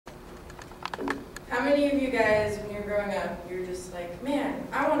How many of you guys, when you're growing up, you're just like, man,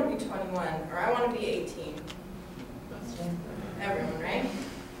 I want to be 21, or I want to be 18? Everyone, right?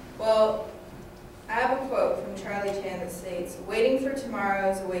 Well, I have a quote from Charlie Chan that states, "Waiting for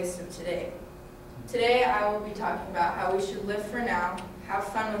tomorrow is a waste of today." Today, I will be talking about how we should live for now, have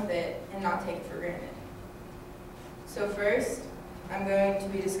fun with it, and not take it for granted. So first, I'm going to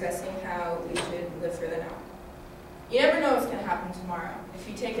be discussing how we should live for the now. You never know what's going to happen tomorrow. If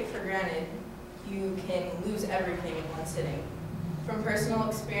you take it for granted, you can lose everything in one sitting. From personal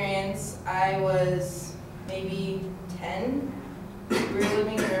experience, I was maybe 10. We were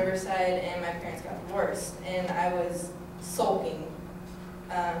living in Riverside and my parents got divorced, and I was sulking,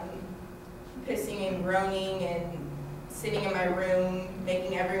 pissing and groaning and sitting in my room,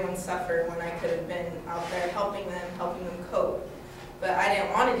 making everyone suffer when I could have been out there helping them cope. But I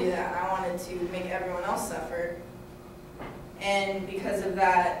didn't want to do that. I wanted to make everyone else suffer. And because of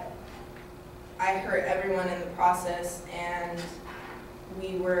that, I hurt everyone in the process, and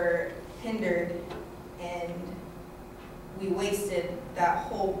we were hindered, and we wasted that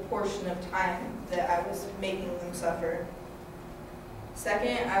whole portion of time that I was making them suffer.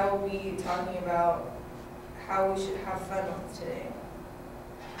 Second, I will be talking about how we should have fun with today.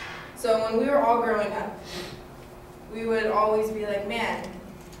 So when we were all growing up, we would always be like, man,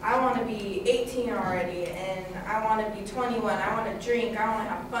 I want to be 18 already, and I want to be 21, I want to drink, I want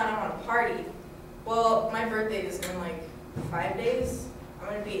to have fun, I want to party. Well, my birthday is in like 5 days. I'm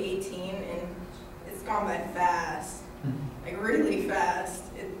going to be 18, and it's gone by fast, like really fast.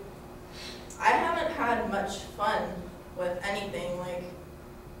 I haven't had much fun with anything. Like,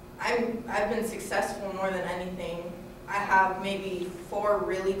 I've been successful more than anything. I have maybe 4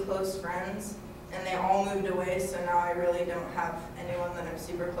 really close friends, and they all moved away, so now I really don't have anyone that I'm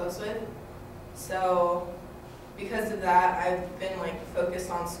super close with. So because of that, I've been like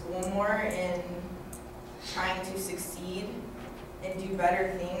focused on school more and trying to succeed and do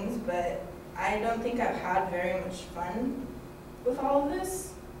better things, but I don't think I've had very much fun with all of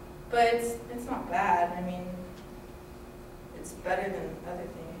this. But it's not bad. I mean, it's better than other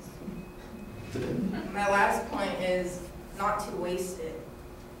things. My last point is not to waste it.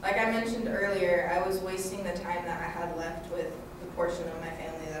 Like I mentioned earlier, I was wasting the time that I had left with the portion of my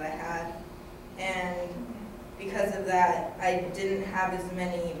family that I had. And because of that, I didn't have as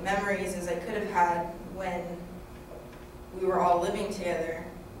many memories as I could have had when we were all living together.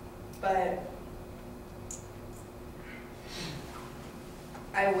 But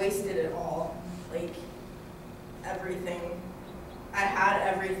I wasted it all, like everything. I had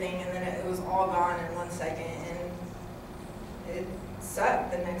everything, and then it was all gone in 1 second, and it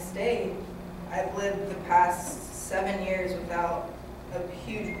sucked the next day. I've lived the past 7 years without a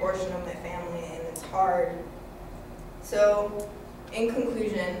huge portion of my family, and it's hard. So, in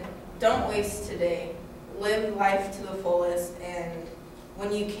conclusion, don't waste today. Live life to the fullest, and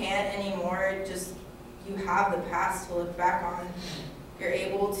when you can't anymore, just you have the past to look back on. You're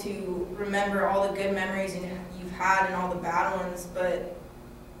able to remember all the good memories you've had and all the bad ones, but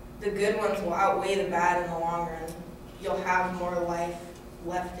the good ones will outweigh the bad in the long run. You'll have more life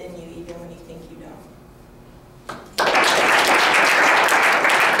left in you even when you think you don't.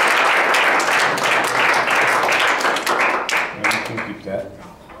 You can keep that.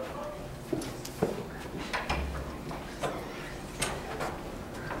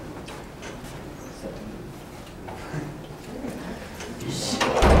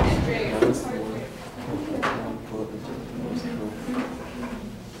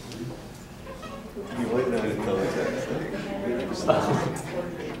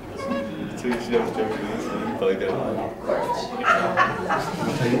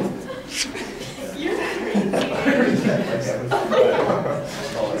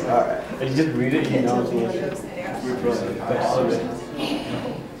 Did you just read it? You know the answer. Did you go to bed?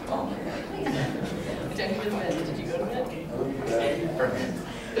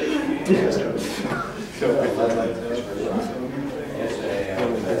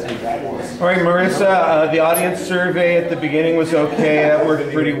 All right, Marissa, the audience survey at the beginning was okay. That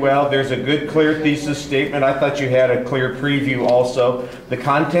worked pretty well. There's a good, clear thesis statement. I thought you had a clear preview also. The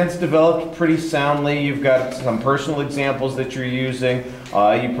content's developed pretty soundly. You've got some personal examples that you're using.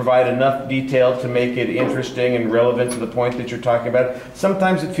 You provide enough detail to make it interesting and relevant to the point that you're talking about.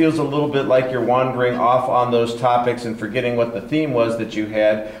 Sometimes it feels a little bit like you're wandering off on those topics and forgetting what the theme was that you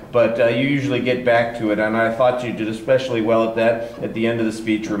had, but you usually get back to it, and I thought you did especially well at that at the end of the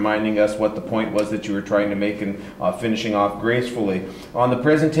speech, reminding us what what the point was that you were trying to make and finishing off gracefully. On the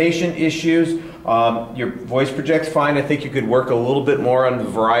presentation issues, your voice projects fine. I think you could work a little bit more on the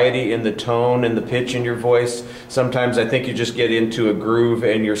variety in the tone and the pitch in your voice. Sometimes I think you just get into a groove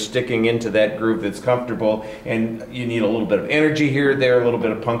and you're sticking into that groove that's comfortable, and you need a little bit of energy here or there, a little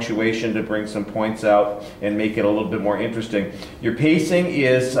bit of punctuation to bring some points out and make it a little bit more interesting. Your pacing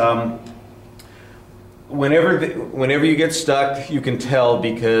is whenever you get stuck, you can tell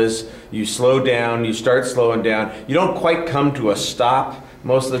because you slow down, you start slowing down. You don't quite come to a stop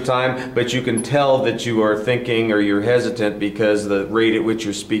most of the time, but you can tell that you are thinking or you're hesitant because the rate at which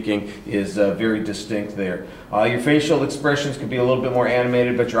you're speaking is very distinct there. Your facial expressions could be a little bit more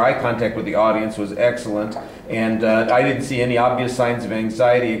animated, but your eye contact with the audience was excellent. And I didn't see any obvious signs of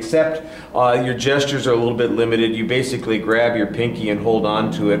anxiety, except your gestures are a little bit limited. You basically grab your pinky and hold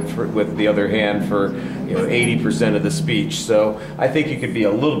on to it with the other hand for 80% of the speech. So I think you could be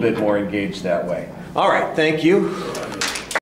a little bit more engaged that way. All right, thank you.